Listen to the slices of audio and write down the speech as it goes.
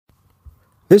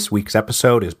This week's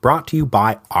episode is brought to you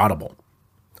by Audible.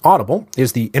 Audible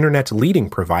is the internet's leading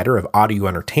provider of audio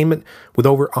entertainment with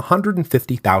over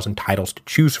 150,000 titles to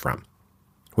choose from.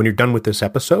 When you're done with this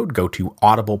episode, go to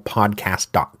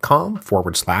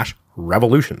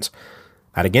audiblepodcast.com/revolutions.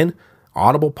 That again,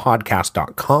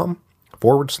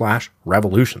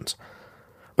 audiblepodcast.com/revolutions.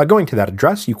 By going to that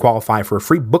address, you qualify for a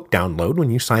free book download when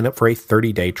you sign up for a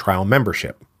 30-day trial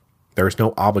membership. There is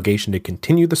no obligation to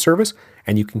continue the service,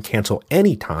 and you can cancel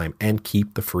anytime and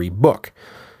keep the free book.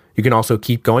 You can also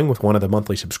keep going with one of the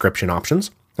monthly subscription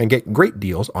options and get great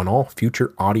deals on all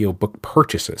future audiobook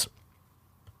purchases.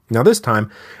 Now this time,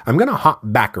 I'm going to hop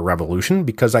back a revolution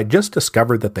because I just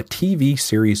discovered that the TV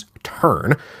series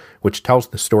Turn, which tells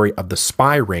the story of the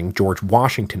spy ring George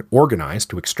Washington organized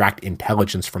to extract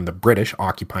intelligence from the British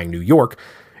occupying New York,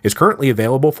 is currently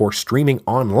available for streaming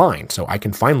online, so I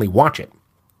can finally watch it.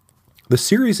 The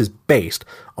series is based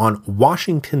on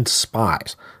Washington's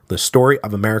Spies, the story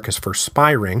of America's first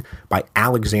spy ring by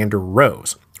Alexander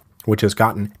Rose, which has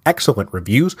gotten excellent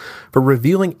reviews for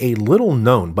revealing a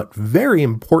little-known but very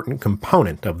important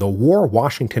component of the war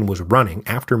Washington was running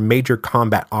after major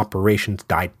combat operations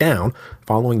died down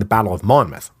following the Battle of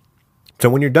Monmouth. So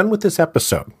when you're done with this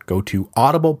episode, go to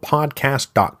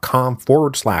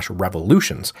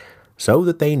audiblepodcast.com/revolutions so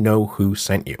that they know who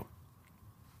sent you.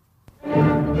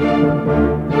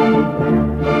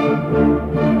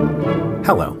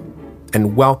 Hello,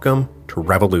 and welcome to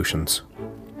Revolutions.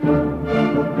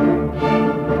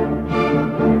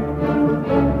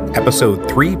 Episode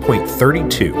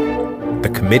 3.32, The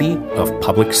Committee of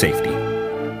Public Safety.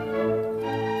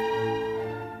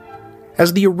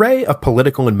 As the array of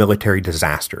political and military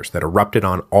disasters that erupted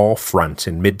on all fronts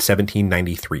in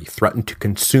mid-1793 threatened to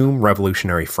consume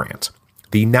revolutionary France,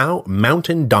 the now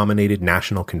mountain-dominated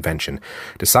National Convention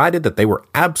decided that they were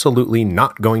absolutely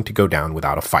not going to go down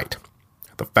without a fight.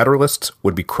 The Federalists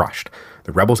would be crushed,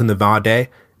 the rebels in the Vendée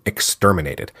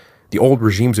exterminated. The old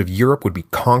regimes of Europe would be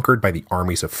conquered by the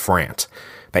armies of France.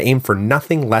 They aimed for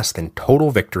nothing less than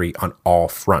total victory on all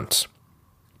fronts.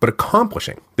 But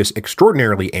accomplishing this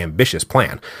extraordinarily ambitious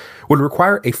plan would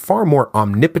require a far more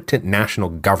omnipotent national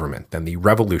government than the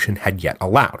Revolution had yet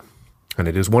allowed. And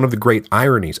it is one of the great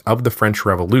ironies of the French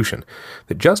Revolution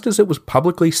that just as it was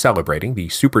publicly celebrating the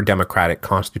super-democratic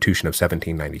Constitution of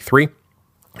 1793,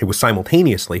 it was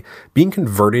simultaneously being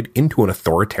converted into an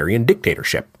authoritarian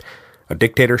dictatorship, a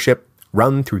dictatorship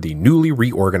run through the newly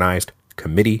reorganized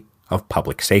Committee of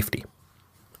Public Safety.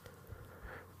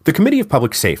 The Committee of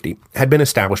Public Safety had been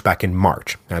established back in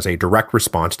March as a direct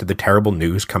response to the terrible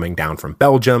news coming down from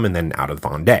Belgium and then out of the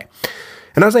Vendée.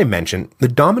 And as I mentioned, the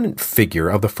dominant figure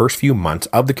of the first few months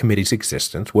of the committee's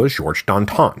existence was Georges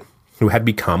Danton, who had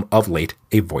become of late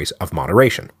a voice of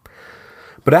moderation.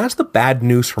 But as the bad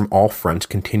news from all fronts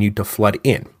continued to flood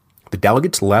in, the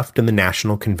delegates left in the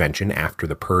National Convention after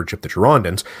the purge of the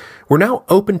Girondins were now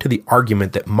open to the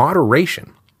argument that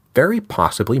moderation very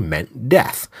possibly meant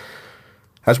death.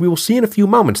 As we will see in a few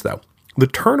moments, though, the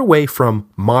turn away from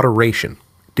moderation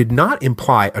did not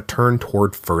imply a turn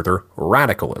toward further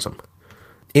radicalism.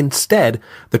 Instead,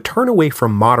 the turn away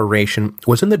from moderation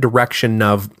was in the direction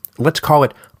of, let's call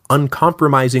it,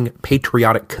 uncompromising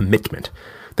patriotic commitment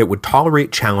that would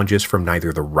tolerate challenges from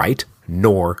neither the right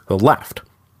nor the left.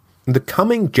 The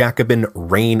coming Jacobin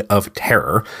reign of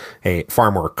terror, a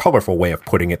far more colorful way of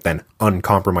putting it than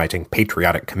uncompromising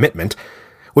patriotic commitment,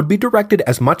 would be directed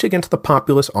as much against the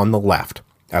populace on the left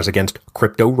as against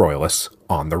crypto-royalists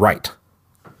on the right.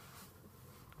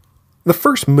 The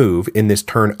first move in this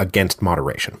turn against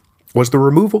moderation was the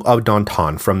removal of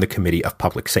Danton from the Committee of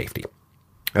Public Safety.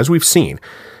 As we've seen,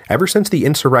 ever since the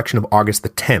insurrection of August the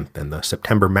 10th and the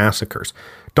September massacres,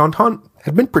 Danton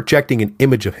had been projecting an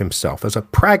image of himself as a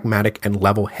pragmatic and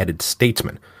level-headed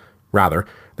statesman, rather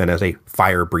than as a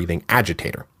fire-breathing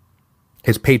agitator.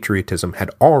 His patriotism had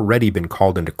already been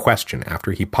called into question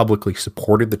after he publicly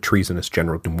supported the treasonous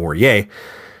General Dumouriez,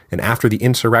 and after the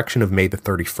insurrection of May the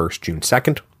 31st, June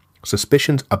 2nd,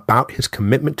 suspicions about his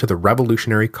commitment to the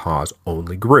revolutionary cause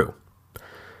only grew.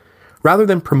 Rather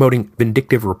than promoting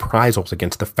vindictive reprisals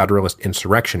against the Federalist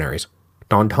insurrectionaries,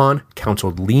 Danton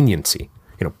counseled leniency,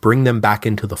 bring them back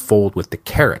into the fold with the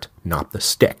carrot, not the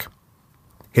stick.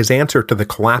 His answer to the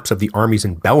collapse of the armies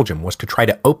in Belgium was to try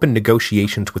to open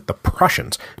negotiations with the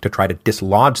Prussians to try to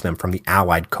dislodge them from the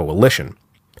Allied coalition.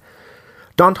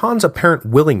 Danton's apparent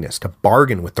willingness to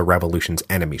bargain with the revolution's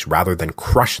enemies rather than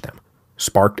crush them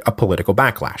sparked a political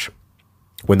backlash.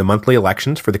 When the monthly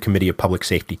elections for the Committee of Public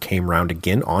Safety came round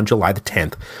again on July the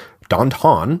 10th,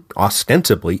 Danton,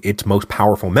 ostensibly its most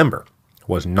powerful member,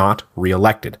 was not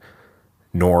re-elected,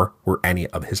 nor were any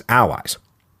of his allies.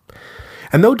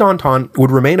 And though Danton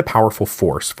would remain a powerful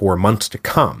force for months to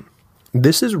come,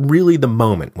 this is really the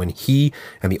moment when he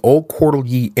and the old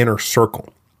Cordelier inner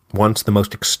circle, once the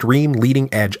most extreme leading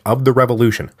edge of the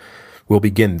revolution, will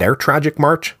begin their tragic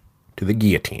march to the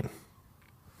guillotine.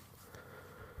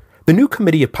 The new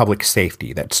Committee of Public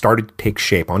Safety that started to take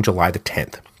shape on July the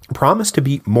 10th promised to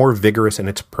be more vigorous in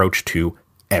its approach to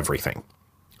everything.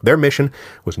 Their mission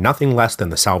was nothing less than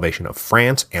the salvation of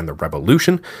France and the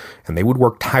revolution, and they would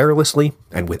work tirelessly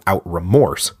and without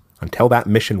remorse until that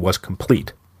mission was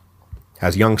complete.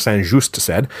 As young Saint-Just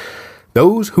said,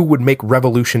 those who would make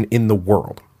revolution in the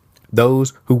world,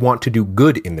 those who want to do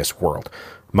good in this world,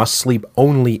 must sleep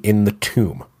only in the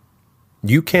tomb.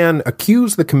 You can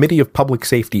accuse the Committee of Public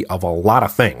Safety of a lot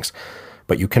of things,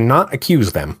 but you cannot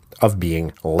accuse them of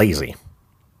being lazy.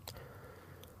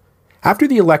 After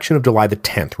the election of July the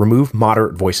 10th removed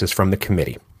moderate voices from the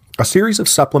committee, a series of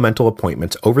supplemental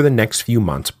appointments over the next few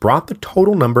months brought the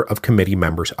total number of committee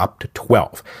members up to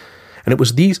 12, and it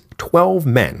was these 12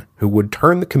 men who would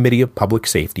turn the Committee of Public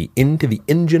Safety into the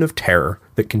engine of terror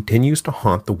that continues to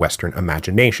haunt the Western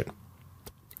imagination.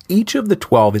 Each of the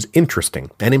 12 is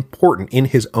interesting and important in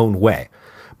his own way,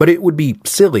 but it would be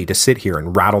silly to sit here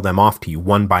and rattle them off to you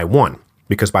one by one,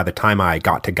 because by the time I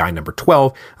got to guy number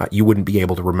 12, you wouldn't be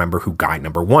able to remember who guy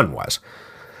number 1 was.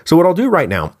 So what I'll do right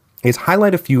now is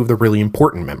highlight a few of the really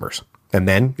important members, and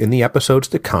then, in the episodes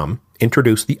to come,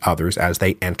 introduce the others as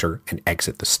they enter and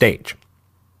exit the stage.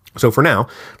 So for now,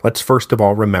 let's first of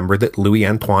all remember that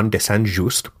Louis-Antoine de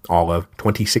Saint-Just, all of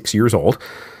 26 years old,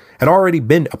 had already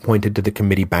been appointed to the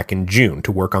committee back in June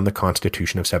to work on the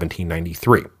Constitution of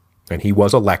 1793, and he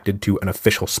was elected to an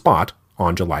official spot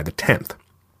on July the 10th.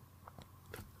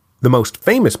 The most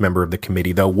famous member of the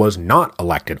committee, though, was not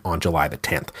elected on July the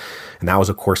 10th, and that was,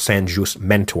 of course, Saint-Just's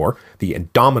mentor, the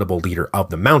indomitable leader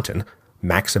of the Mountain,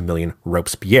 Maximilien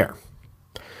Robespierre.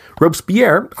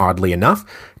 Robespierre, oddly enough,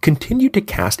 continued to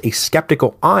cast a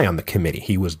skeptical eye on the committee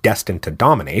he was destined to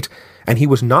dominate, and he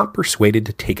was not persuaded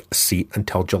to take a seat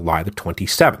until July the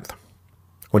 27th.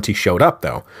 Once he showed up,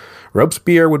 though,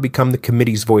 Robespierre would become the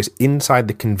committee's voice inside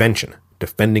the convention,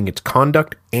 defending its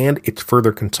conduct and its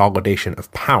further consolidation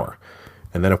of power,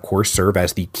 and then of course serve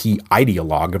as the key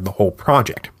ideologue of the whole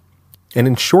project. And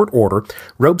in short order,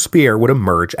 Robespierre would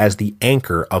emerge as the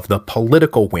anchor of the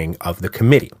political wing of the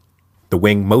committee, the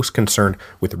wing most concerned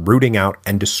with rooting out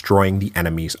and destroying the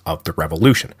enemies of the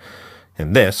revolution.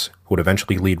 And this would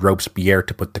eventually lead Robespierre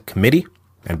to put the committee,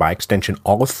 and by extension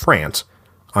all of France,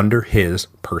 under his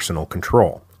personal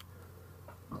control.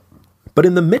 But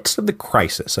in the midst of the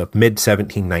crisis of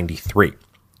mid-1793,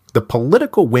 the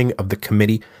political wing of the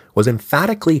committee was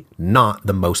emphatically not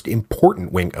the most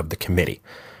important wing of the committee,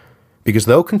 because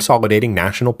though consolidating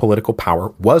national political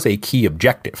power was a key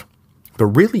objective, the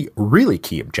really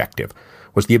key objective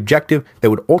was the objective that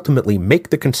would ultimately make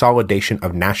the consolidation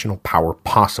of national power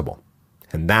possible,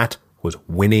 and that was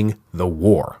winning the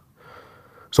war.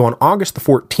 So on August the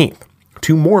 14th,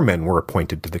 2 more men were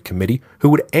appointed to the committee who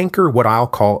would anchor what I'll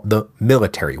call the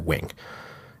military wing.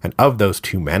 And of those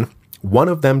 2 men, one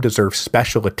of them deserves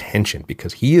special attention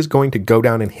because he is going to go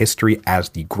down in history as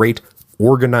the great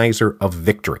organizer of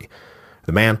victory,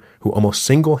 the man who almost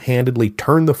single-handedly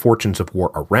turned the fortunes of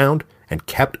war around and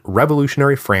kept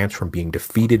revolutionary France from being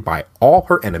defeated by all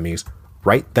her enemies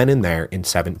right then and there in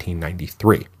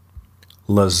 1793.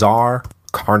 Lazare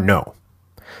Carnot.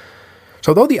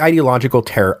 So though the ideological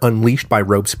terror unleashed by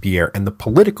Robespierre and the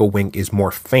political wing is more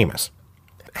famous,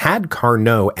 had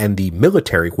Carnot and the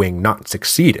military wing not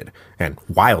succeeded, and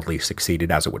wildly succeeded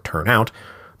as it would turn out,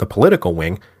 the political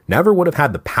wing never would have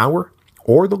had the power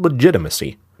or the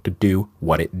legitimacy to do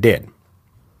what it did.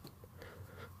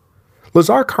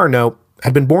 Lazare Carnot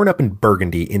had been born up in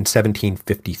Burgundy in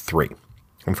 1753,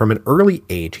 and from an early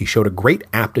age he showed a great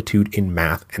aptitude in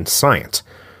math and science.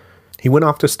 He went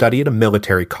off to study at a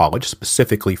military college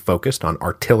specifically focused on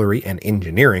artillery and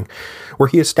engineering, where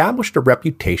he established a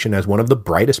reputation as one of the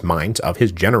brightest minds of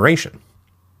his generation.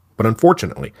 But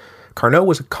unfortunately, Carnot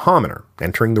was a commoner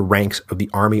entering the ranks of the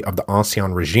army of the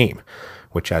Ancien Regime,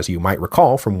 which, as you might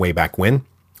recall from way back when,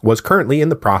 was currently in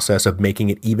the process of making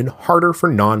it even harder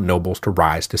for non-nobles to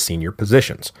rise to senior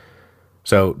positions.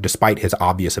 So, despite his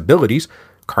obvious abilities,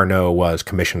 Carnot was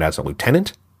commissioned as a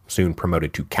lieutenant, soon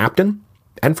promoted to captain,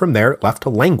 and from there left to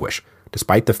languish,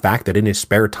 despite the fact that in his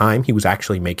spare time he was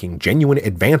actually making genuine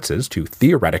advances to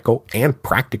theoretical and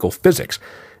practical physics,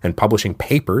 and publishing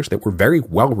papers that were very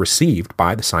well received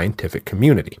by the scientific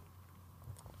community.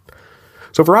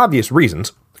 So for obvious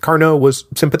reasons, Carnot was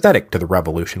sympathetic to the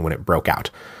revolution when it broke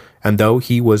out, and though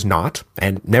he was not,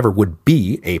 and never would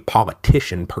be, a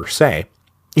politician per se,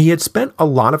 He had spent a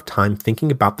lot of time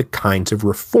thinking about the kinds of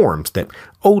reforms that,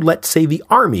 let's say the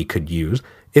army could use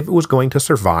if it was going to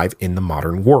survive in the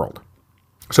modern world.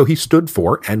 So he stood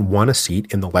for and won a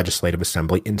seat in the Legislative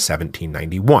Assembly in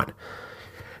 1791.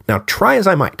 Now, try as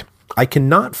I might, I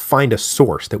cannot find a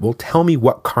source that will tell me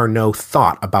what Carnot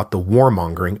thought about the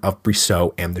warmongering of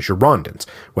Brissot and the Girondins,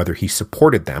 whether he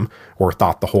supported them or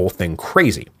thought the whole thing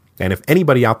crazy. And if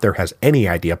anybody out there has any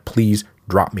idea, please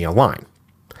drop me a line.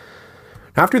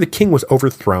 After the king was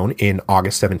overthrown in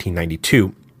August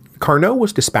 1792, Carnot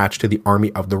was dispatched to the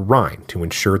Army of the Rhine to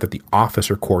ensure that the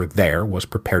officer corps there was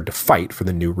prepared to fight for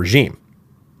the new regime.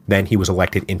 Then he was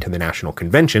elected into the National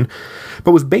Convention,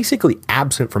 but was basically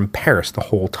absent from Paris the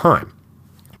whole time,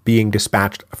 being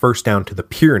dispatched first down to the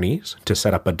Pyrenees to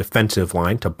set up a defensive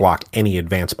line to block any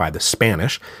advance by the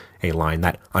Spanish, a line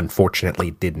that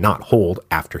unfortunately did not hold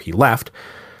after he left.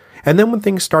 And then when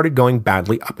things started going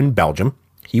badly up in Belgium,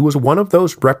 he was one of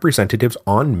those representatives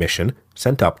on mission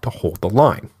sent up to hold the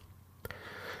line.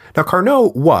 Now,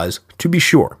 Carnot was, to be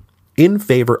sure, in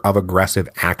favor of aggressive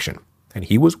action, and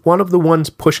he was one of the ones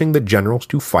pushing the generals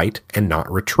to fight and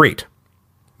not retreat.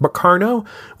 But Carnot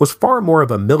was far more of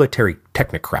a military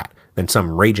technocrat than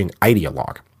some raging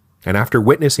ideologue, and after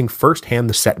witnessing firsthand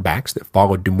the setbacks that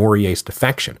followed Dumouriez's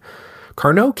defection,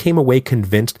 Carnot came away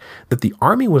convinced that the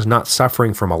army was not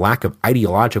suffering from a lack of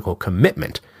ideological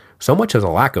commitment, so much as a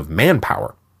lack of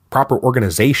manpower, proper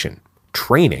organization,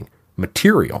 training,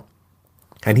 material,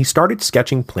 and he started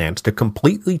sketching plans to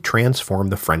completely transform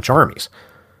the French armies.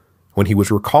 When he was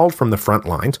recalled from the front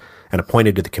lines and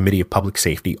appointed to the Committee of Public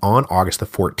Safety on August the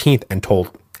 14th and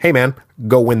told, "Hey man,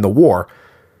 go win the war,"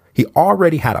 he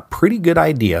already had a pretty good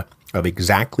idea of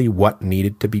exactly what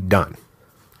needed to be done.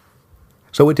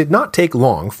 So it did not take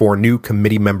long for new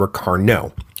committee member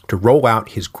Carnot to roll out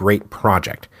his great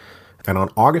project, and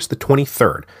on August the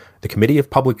 23rd, the Committee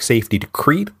of Public Safety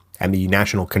decreed, and the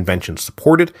National Convention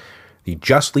supported, the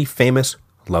justly famous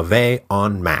levée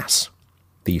en masse,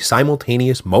 the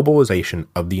simultaneous mobilization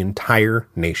of the entire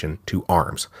nation to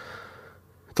arms.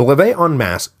 The levée en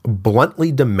masse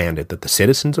bluntly demanded that the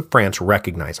citizens of France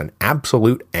recognize an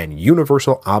absolute and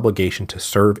universal obligation to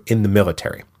serve in the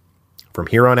military. From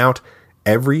here on out,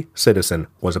 every citizen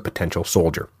was a potential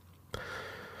soldier.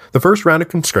 The first round of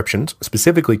conscriptions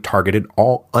specifically targeted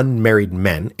all unmarried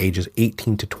men ages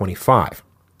 18 to 25,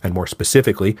 and more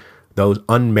specifically, those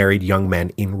unmarried young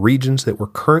men in regions that were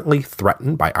currently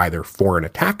threatened by either foreign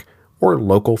attack or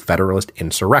local Federalist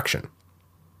insurrection.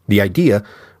 The idea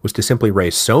was to simply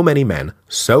raise so many men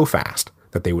so fast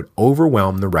that they would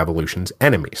overwhelm the revolution's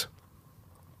enemies.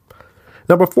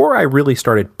 Now, before I really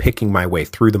started picking my way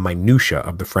through the minutiae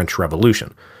of the French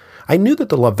Revolution, I knew that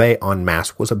the levée en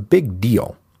masse was a big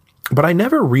deal, but I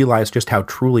never realized just how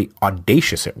truly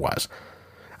audacious it was.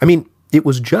 I mean, it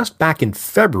was just back in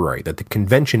February that the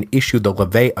convention issued the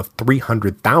levée of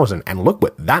 300,000, and look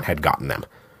what that had gotten them: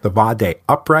 the Vendée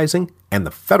Uprising and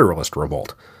the Federalist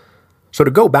Revolt. So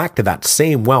to go back to that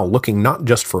same well looking not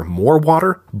just for more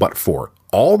water, but for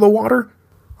all the water,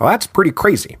 well, that's pretty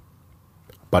crazy.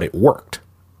 But it worked.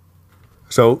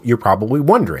 So you're probably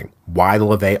wondering why the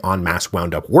levée en masse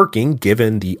wound up working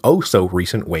given the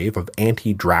oh-so-recent wave of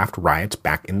anti-draft riots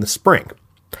back in the spring.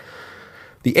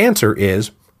 The answer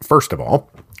is, first of all,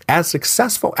 as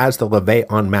successful as the levée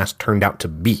en masse turned out to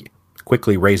be,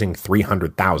 quickly raising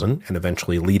 300,000 and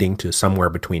eventually leading to somewhere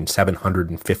between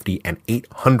 750 and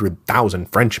 800,000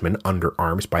 Frenchmen under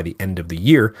arms by the end of the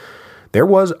year, there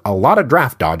was a lot of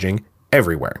draft dodging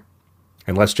everywhere.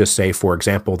 And let's just say, for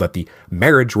example, that the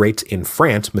marriage rates in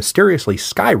France mysteriously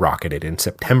skyrocketed in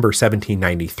September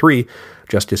 1793,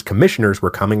 just as commissioners were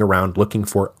coming around looking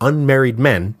for unmarried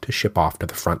men to ship off to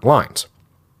the front lines.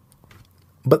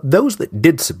 But those that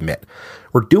did submit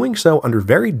were doing so under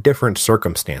very different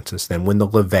circumstances than when the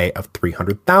levée of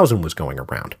 300,000 was going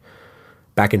around.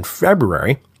 Back in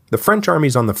February, the French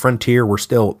armies on the frontier were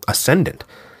still ascendant,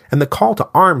 and the call to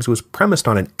arms was premised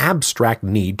on an abstract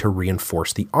need to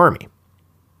reinforce the army.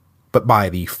 But by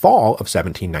the fall of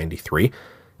 1793,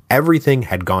 everything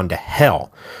had gone to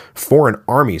hell. Foreign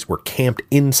armies were camped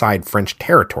inside French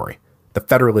territory. The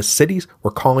Federalist cities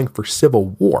were calling for civil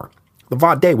war. The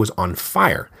Vendée was on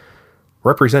fire.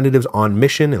 Representatives on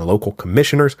mission and local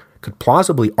commissioners could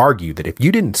plausibly argue that if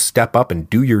you didn't step up and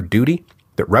do your duty,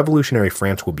 that revolutionary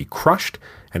France would be crushed,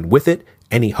 and with it,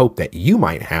 any hope that you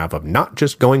might have of not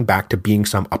just going back to being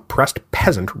some oppressed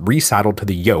peasant resaddled to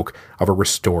the yoke of a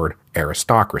restored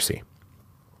aristocracy.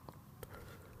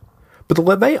 But the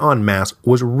levée en masse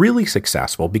was really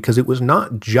successful because it was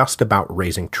not just about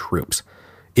raising troops.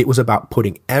 It was about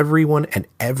putting everyone and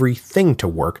everything to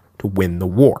work to win the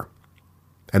war.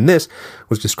 and this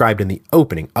was described in the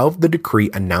opening of the decree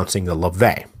announcing the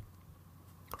levée.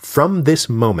 From this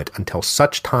moment until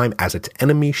such time as its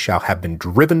enemies shall have been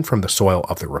driven from the soil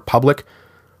of the Republic,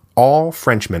 all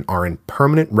Frenchmen are in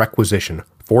permanent requisition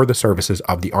for the services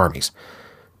of the armies.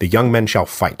 The young men shall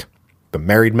fight. The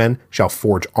married men shall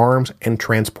forge arms and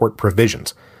transport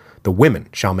provisions. The women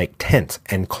shall make tents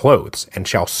and clothes and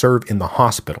shall serve in the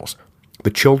hospitals. The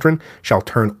children shall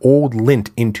turn old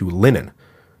lint into linen.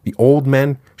 The old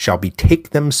men shall betake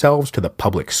themselves to the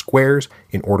public squares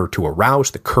in order to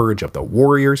arouse the courage of the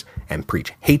warriors and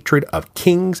preach hatred of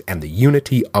kings and the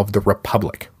unity of the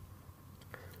Republic.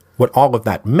 What all of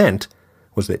that meant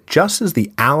was that just as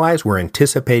the Allies were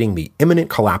anticipating the imminent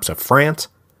collapse of France,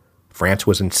 France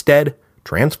was instead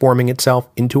transforming itself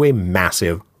into a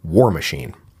massive war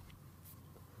machine.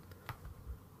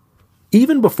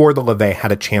 Even before the levée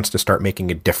had a chance to start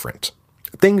making a difference,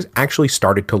 things actually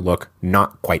started to look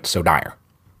not quite so dire.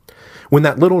 When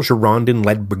that little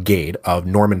Girondin-led brigade of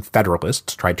Norman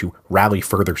Federalists tried to rally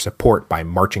further support by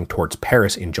marching towards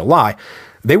Paris in July,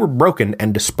 they were broken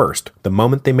and dispersed the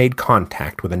moment they made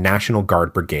contact with a National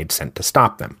Guard brigade sent to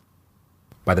stop them.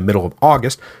 By the middle of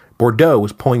August, Bordeaux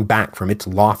was pulling back from its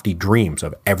lofty dreams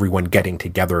of everyone getting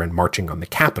together and marching on the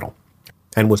capital,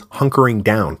 and was hunkering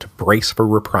down to brace for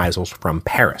reprisals from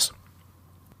Paris.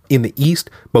 In the east,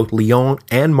 both Lyon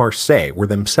and Marseille were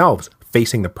themselves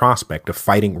facing the prospect of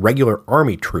fighting regular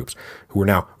army troops who were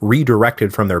now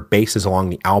redirected from their bases along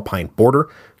the Alpine border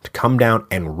to come down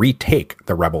and retake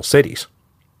the rebel cities.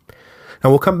 Now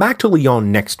we'll come back to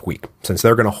Lyon next week, since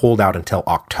they're going to hold out until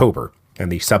October,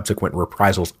 and the subsequent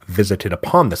reprisals visited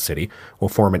upon the city will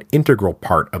form an integral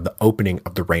part of the opening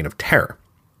of the Reign of Terror.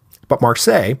 But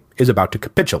Marseille is about to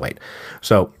capitulate,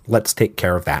 so let's take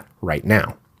care of that right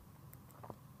now.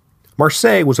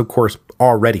 Marseille was, of course,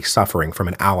 already suffering from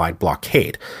an Allied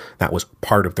blockade. That was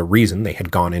part of the reason they had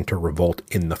gone into revolt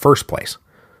in the first place.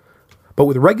 But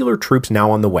with regular troops now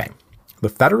on the way, the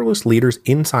Federalist leaders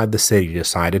inside the city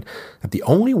decided that the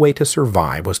only way to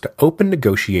survive was to open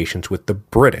negotiations with the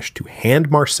British to hand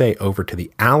Marseille over to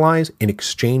the Allies in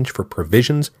exchange for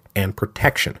provisions and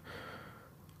protection.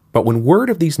 But when word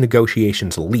of these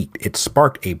negotiations leaked, it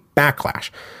sparked a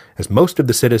backlash, as most of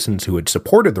the citizens who had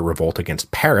supported the revolt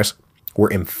against Paris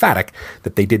were emphatic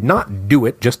that they did not do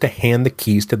it just to hand the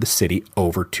keys to the city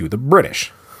over to the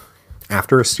British.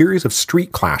 After a series of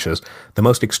street clashes, the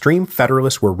most extreme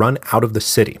Federalists were run out of the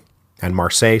city, and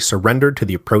Marseille surrendered to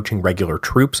the approaching regular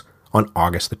troops on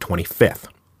August the 25th.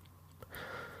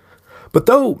 But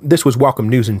though this was welcome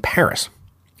news in Paris,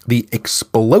 the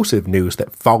explosive news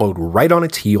that followed right on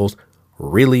its heels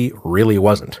really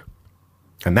wasn't.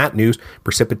 And that news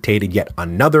precipitated yet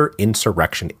another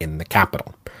insurrection in the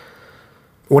capital.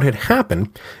 What had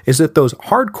happened is that those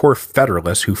hardcore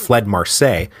Federalists who fled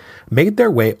Marseille made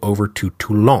their way over to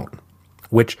Toulon,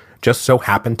 which just so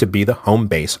happened to be the home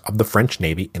base of the French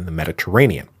Navy in the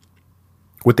Mediterranean.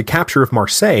 With the capture of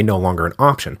Marseille no longer an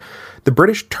option, the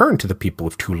British turned to the people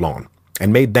of Toulon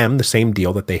and made them the same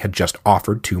deal that they had just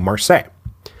offered to Marseille.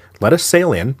 Let us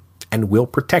sail in, and we'll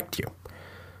protect you.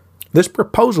 This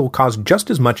proposal caused just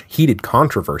as much heated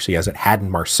controversy as it had in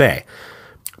Marseille,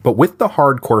 but with the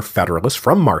hardcore Federalists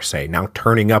from Marseille now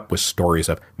turning up with stories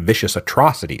of vicious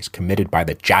atrocities committed by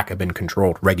the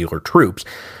Jacobin-controlled regular troops,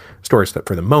 stories that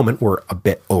for the moment were a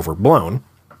bit overblown,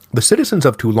 the citizens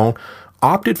of Toulon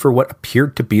opted for what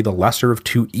appeared to be the lesser of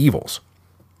two evils.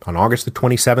 On August the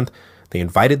 27th, they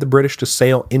invited the British to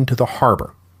sail into the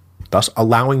harbor, thus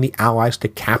allowing the Allies to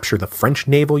capture the French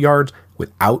naval yards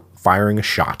without firing a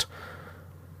shot.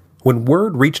 When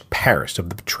word reached Paris of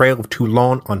the betrayal of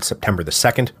Toulon on September the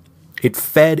 2nd, it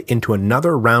fed into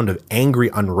another round of angry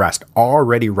unrest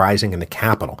already rising in the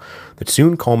capital that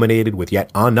soon culminated with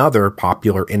yet another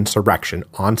popular insurrection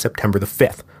on September the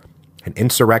 5th, an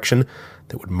insurrection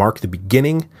that would mark the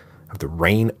beginning of the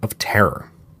Reign of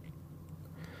Terror.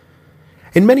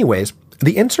 In many ways,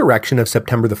 the insurrection of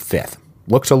September the 5th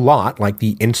looks a lot like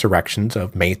the insurrections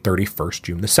of May 31st,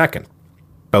 June the 2nd.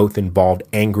 Both involved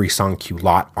angry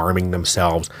sans-culottes arming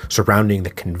themselves, surrounding the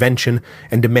convention,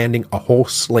 and demanding a whole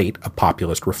slate of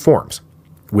populist reforms,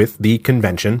 with the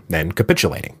convention then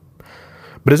capitulating.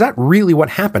 But is that really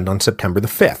what happened on September the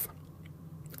 5th?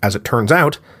 As it turns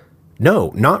out,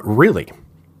 no, not really.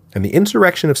 And the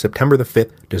insurrection of September the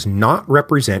 5th does not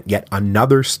represent yet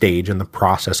another stage in the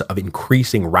process of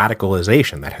increasing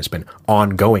radicalization that has been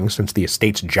ongoing since the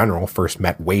Estates General first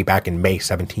met way back in May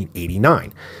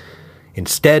 1789.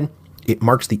 Instead, it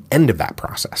marks the end of that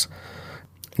process.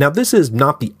 Now, this is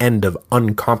not the end of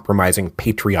uncompromising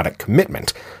patriotic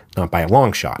commitment, not by a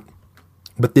long shot.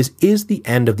 But this is the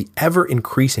end of the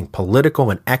ever-increasing political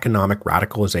and economic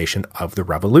radicalization of the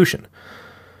revolution.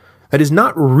 That is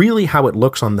not really how it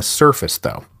looks on the surface,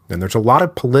 though, and there's a lot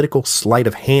of political sleight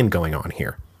of hand going on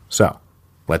here. So,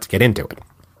 let's get into it.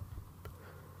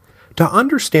 To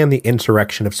understand the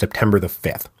insurrection of September the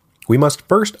 5th, we must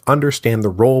first understand the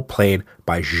role played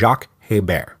by Jacques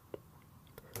Hébert.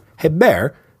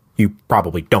 Hébert, you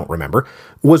probably don't remember,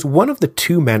 was one of the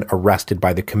two men arrested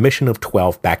by the Commission of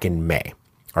 12 back in May,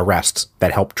 arrests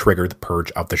that helped trigger the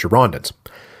purge of the Girondins.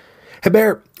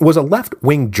 Hébert was a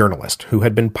left-wing journalist who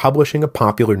had been publishing a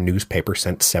popular newspaper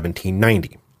since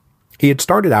 1790. He had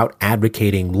started out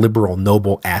advocating liberal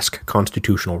noble-esque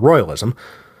constitutional royalism,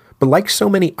 but like so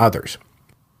many others,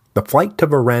 the flight to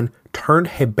Varennes turned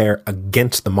Hébert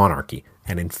against the monarchy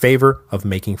and in favor of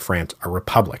making France a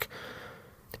republic.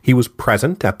 He was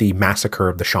present at the massacre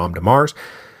of the Champ de Mars,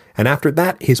 and after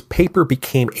that his paper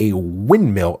became a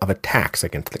windmill of attacks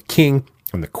against the king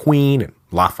and the queen and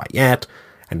Lafayette,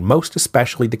 and most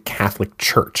especially the Catholic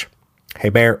Church.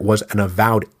 Hébert was an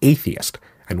avowed atheist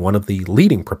and one of the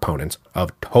leading proponents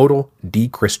of total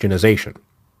de-Christianization.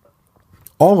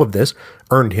 All of this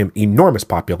earned him enormous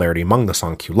popularity among the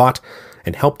sans-culottes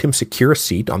and helped him secure a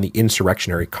seat on the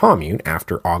insurrectionary commune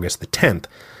after August the 10th.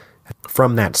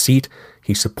 From that seat,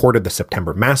 he supported the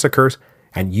September massacres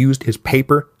and used his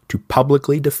paper to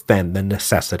publicly defend the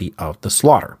necessity of the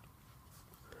slaughter.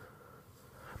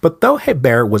 But though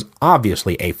Hébert was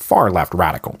obviously a far-left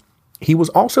radical, he was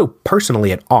also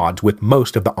personally at odds with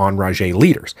most of the Enragé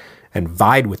leaders and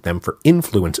vied with them for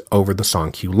influence over the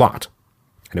sans-culottes.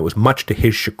 And it was much to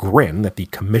his chagrin that the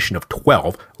Commission of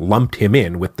 12 lumped him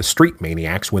in with the street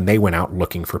maniacs when they went out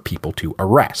looking for people to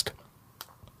arrest.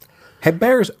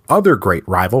 Hébert's other great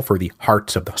rival for the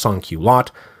hearts of the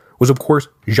sans-culottes was of course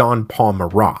Jean-Paul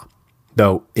Marat,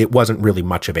 though it wasn't really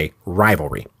much of a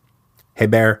rivalry.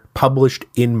 Hébert published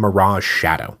in Marat's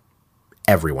shadow.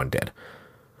 Everyone did.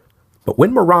 But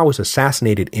when Marat was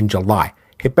assassinated in July,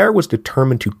 Hébert was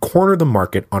determined to corner the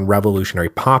market on revolutionary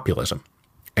populism,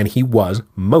 and he was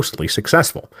mostly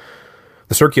successful.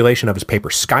 The circulation of his paper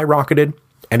skyrocketed,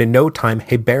 and in no time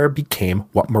Hébert became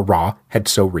what Marat had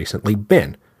so recently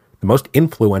been, the most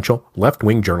influential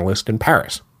left-wing journalist in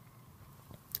Paris.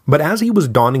 But as he was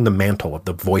donning the mantle of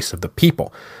the voice of the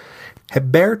people,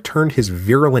 Hébert turned his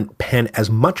virulent pen as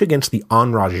much against the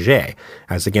Enragés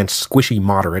as against squishy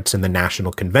moderates in the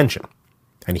National Convention,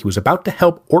 and he was about to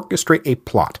help orchestrate a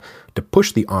plot to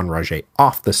push the Enragés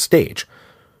off the stage,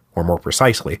 or more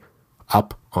precisely,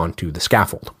 up onto the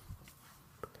scaffold.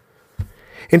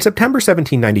 In September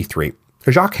 1793,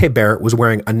 Jacques Hébert was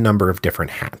wearing a number of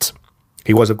different hats.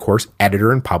 He was, of course,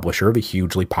 editor and publisher of a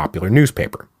hugely popular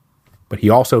newspaper, but he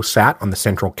also sat on the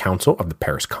Central Council of the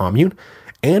Paris Commune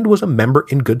and was a member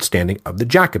in good standing of the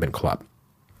Jacobin Club.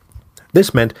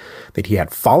 This meant that he had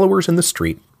followers in the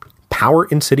street, power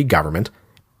in city government,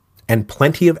 and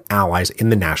plenty of allies in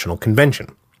the National Convention.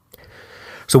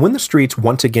 So when the streets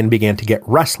once again began to get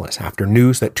restless after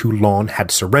news that Toulon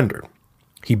had surrendered,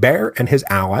 Hébert and his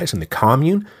allies in the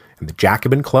Commune and the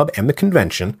Jacobin Club and the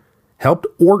Convention helped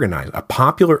organize a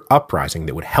popular uprising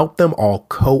that would help them all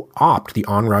co-opt the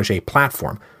Enragé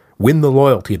platform, win the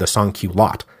loyalty of the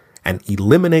sans-culottes, and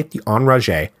eliminate the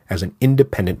Enragé as an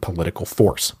independent political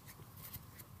force.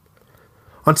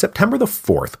 On September the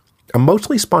 4th, a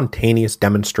mostly spontaneous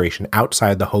demonstration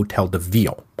outside the Hôtel de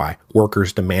Ville by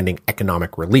workers demanding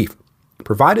economic relief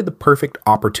provided the perfect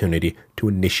opportunity to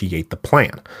initiate the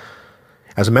plan.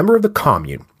 As a member of the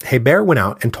Commune, Hébert went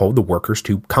out and told the workers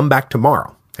to come back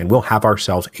tomorrow, and we'll have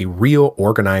ourselves a real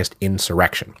organized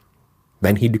insurrection.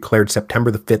 Then he declared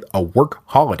September the 5th a work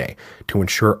holiday to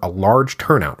ensure a large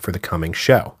turnout for the coming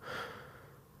show.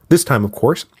 This time, of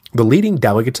course, the leading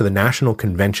delegates of the National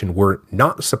Convention were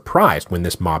not surprised when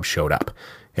this mob showed up,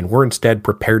 and were instead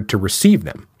prepared to receive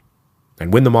them.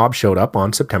 And when the mob showed up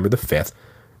on September the 5th,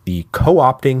 the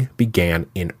co-opting began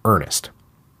in earnest.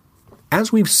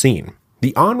 As we've seen,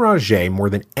 the Enragés,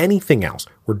 more than anything else,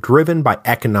 were driven by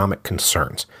economic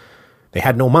concerns. They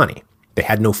had no money, they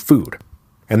had no food,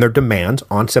 and their demands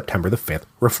on September the 5th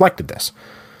reflected this.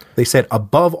 They said,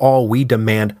 above all, we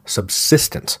demand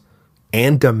subsistence,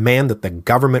 and demand that the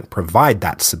government provide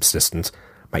that subsistence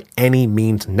by any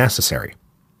means necessary.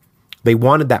 They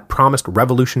wanted that promised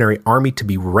revolutionary army to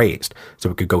be raised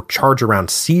so it could go charge around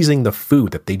seizing the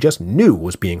food that they just knew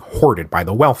was being hoarded by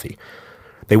the wealthy.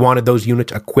 They wanted those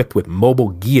units equipped with mobile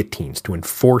guillotines to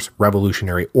enforce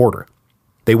revolutionary order.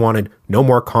 They wanted no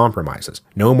more compromises,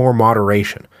 no more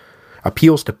moderation.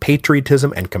 Appeals to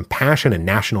patriotism and compassion and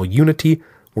national unity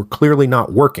were clearly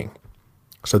not working.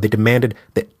 So they demanded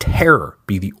that terror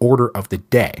be the order of the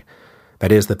day,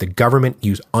 That is, that the government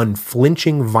use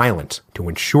unflinching violence to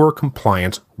ensure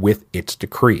compliance with its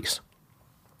decrees.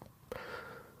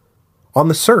 On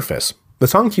the surface, the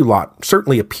sans-culottes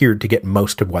certainly appeared to get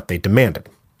most of what they demanded.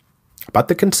 But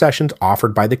the concessions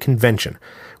offered by the convention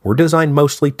were designed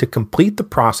mostly to complete the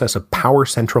process of power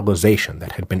centralization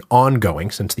that had been ongoing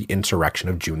since the insurrection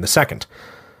of June the 2nd.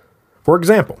 For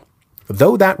example,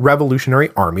 though that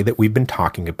revolutionary army that we've been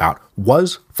talking about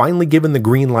was finally given the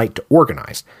green light to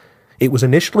organize, it was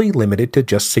initially limited to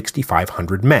just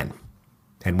 6,500 men.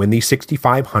 And when these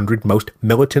 6,500 most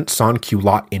militant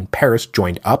sans-culottes in Paris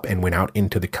joined up and went out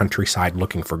into the countryside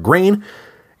looking for grain,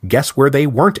 guess where they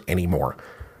weren't anymore?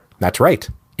 That's right,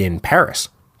 in Paris,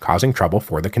 causing trouble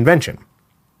for the convention.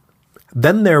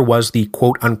 Then there was the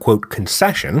quote-unquote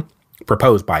concession,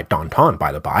 proposed by Danton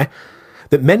by the by,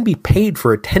 that men be paid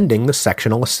for attending the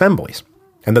sectional assemblies,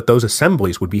 and that those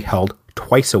assemblies would be held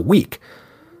twice a week.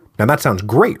 Now that sounds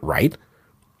great, right?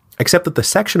 Except that the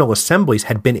sectional assemblies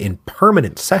had been in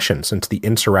permanent session since the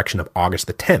insurrection of August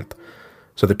the 10th,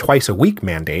 so the twice-a-week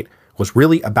mandate was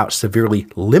really about severely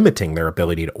limiting their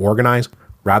ability to organize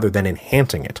rather than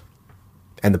enhancing it.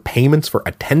 And the payments for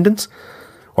attendance?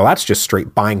 Well, that's just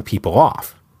straight buying people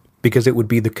off, because it would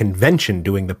be the convention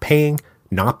doing the paying,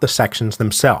 not the sections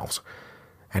themselves.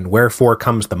 And wherefore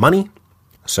comes the money,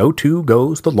 so too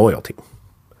goes the loyalty.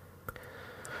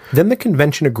 Then the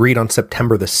convention agreed on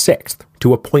September the 6th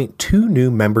to appoint 2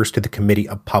 new members to the Committee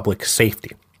of Public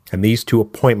Safety, and these 2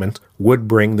 appointments would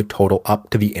bring the total up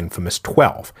to the infamous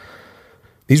 12.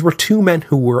 These were 2 men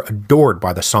who were adored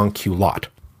by the sans-culottes,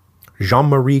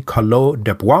 Jean-Marie Collot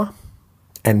d'Herbois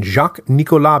and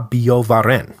Jacques-Nicolas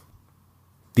Billaud-Varenne.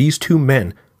 These 2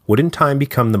 men would in time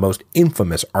become the most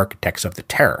infamous architects of the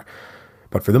Terror,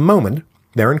 but for the moment,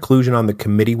 their inclusion on the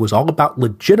committee was all about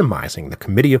legitimizing the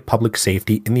Committee of Public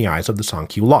Safety in the eyes of the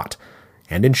sans-culottes,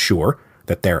 and ensure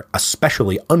that their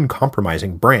especially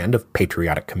uncompromising brand of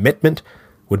patriotic commitment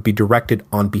would be directed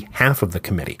on behalf of the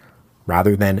committee,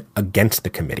 rather than against the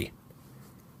committee.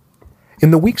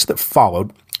 In the weeks that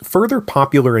followed, further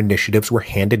popular initiatives were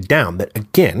handed down that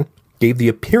again gave the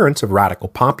appearance of radical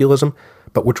populism,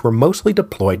 but which were mostly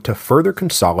deployed to further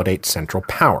consolidate central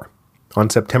power. On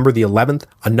September the 11th,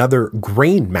 another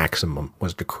grain maximum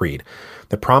was decreed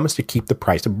that promised to keep the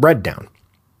price of bread down.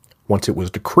 Once it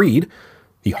was decreed,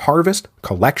 the harvest,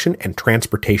 collection, and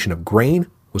transportation of grain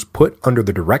was put under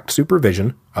the direct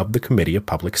supervision of the Committee of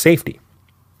Public Safety.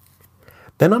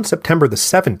 Then on September the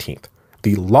 17th,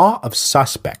 the law of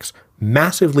suspects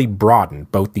massively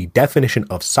broadened both the definition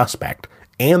of suspect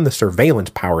and the surveillance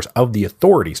powers of the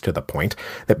authorities to the point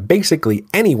that basically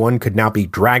anyone could now be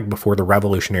dragged before the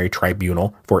Revolutionary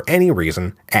Tribunal for any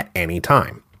reason at any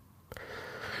time.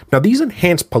 Now, these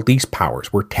enhanced police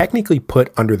powers were technically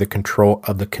put under the control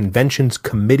of the Convention's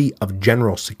Committee of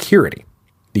General Security,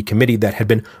 the committee that had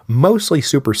been mostly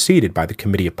superseded by the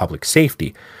Committee of Public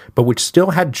Safety, but which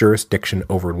still had jurisdiction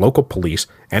over local police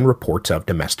and reports of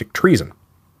domestic treason.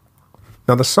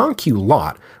 Now, the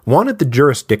sans-culottes wanted the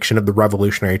jurisdiction of the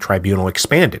Revolutionary Tribunal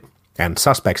expanded, and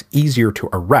suspects easier to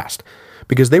arrest,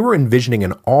 because they were envisioning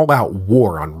an all-out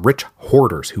war on rich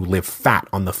hoarders who live fat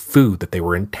on the food that they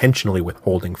were intentionally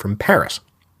withholding from Paris.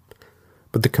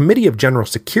 But the Committee of General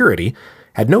Security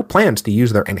had no plans to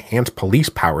use their enhanced police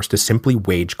powers to simply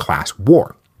wage class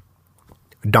war.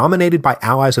 Dominated by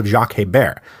allies of Jacques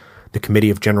Hébert, the Committee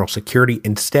of General Security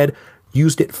instead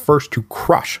used it first to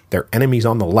crush their enemies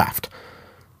on the left.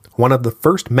 One of the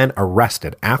first men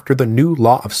arrested after the new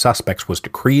law of suspects was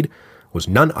decreed was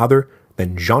none other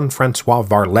than Jean-François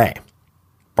Varlet,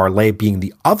 Varlet being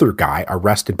the other guy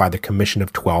arrested by the Commission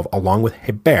of 12 along with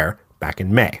Hébert back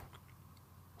in May.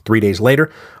 3 days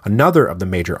later, another of the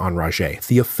major enragés,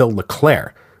 Théophile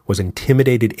Leclerc, was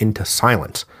intimidated into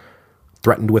silence.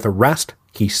 Threatened with arrest,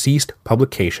 he ceased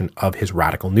publication of his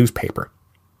radical newspaper.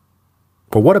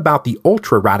 But what about the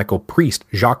ultra-radical priest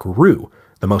Jacques Roux,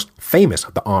 the most famous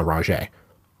of the enragés?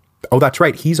 Oh, that's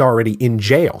right, he's already in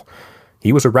jail.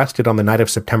 He was arrested on the night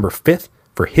of September 5th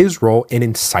for his role in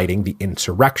inciting the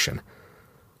insurrection.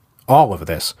 All of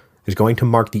this is going to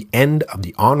mark the end of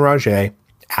the enragés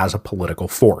as a political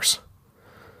force.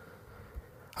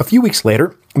 A few weeks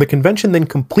later, the convention then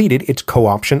completed its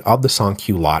co-option of the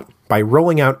sans-culottes by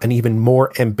rolling out an even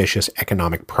more ambitious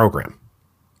economic program.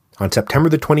 On September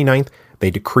the 29th, they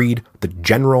decreed the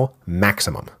General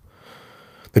Maximum.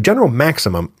 The General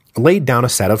Maximum laid down a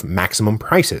set of maximum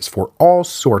prices for all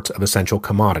sorts of essential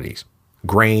commodities: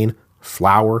 grain,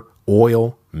 flour,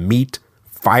 oil, meat,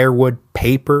 firewood,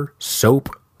 paper, soap,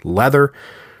 leather.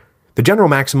 The General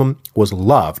Maximum was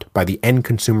loved by the end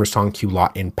consumer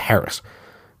sans-culottes in Paris,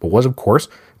 but was, of course,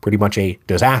 pretty much a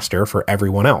disaster for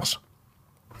everyone else.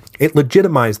 It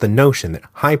legitimized the notion that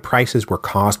high prices were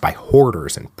caused by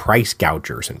hoarders and price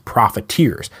gougers and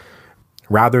profiteers,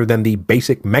 rather than the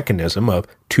basic mechanism of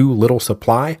too little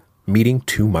supply meeting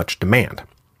too much demand.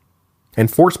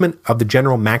 Enforcement of the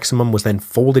general maximum was then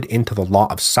folded into the law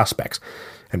of suspects,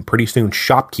 and pretty soon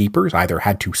shopkeepers either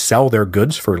had to sell their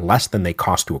goods for less than they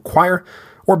cost to acquire,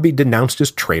 or be denounced as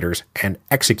traitors and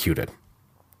executed.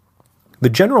 The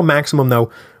general maximum,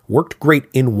 though, worked great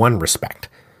in one respect.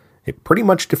 It pretty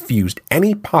much diffused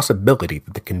any possibility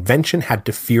that the convention had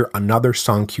to fear another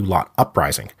sans-culotte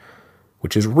uprising,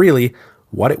 which is really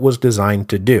what it was designed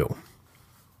to do.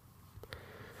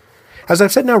 As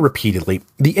I've said now repeatedly,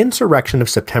 the insurrection of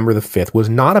September the 5th was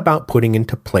not about putting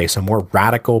into place a more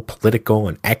radical political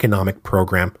and economic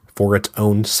program for its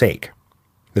own sake.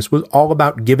 This was all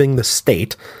about giving the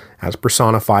state, as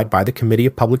personified by the Committee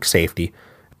of Public Safety,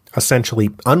 essentially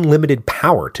unlimited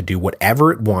power to do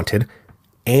whatever it wanted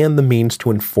and the means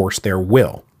to enforce their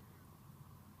will.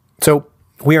 So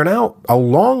we are now a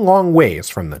long, long ways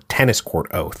from the tennis court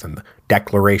oath and the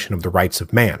Declaration of the Rights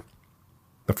of Man.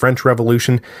 The French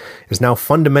Revolution is now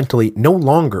fundamentally no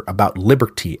longer about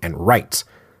liberty and rights.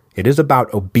 It is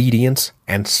about obedience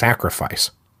and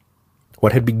sacrifice.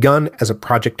 What had begun as a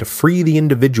project to free the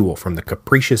individual from the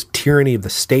capricious tyranny of the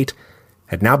state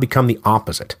had now become the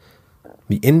opposite.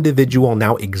 The individual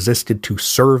now existed to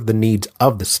serve the needs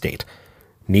of the state,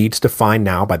 needs defined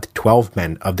now by the 12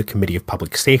 men of the Committee of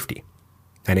Public Safety.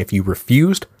 And if you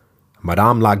refused,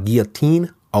 Madame la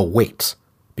Guillotine awaits,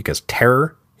 because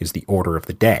terror is the order of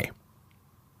the day.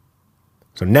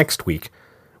 So next week,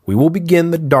 we will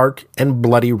begin the dark and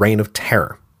bloody reign of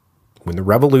terror, when the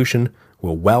revolution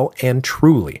will well and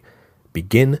truly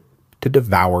begin to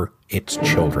devour its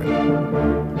children.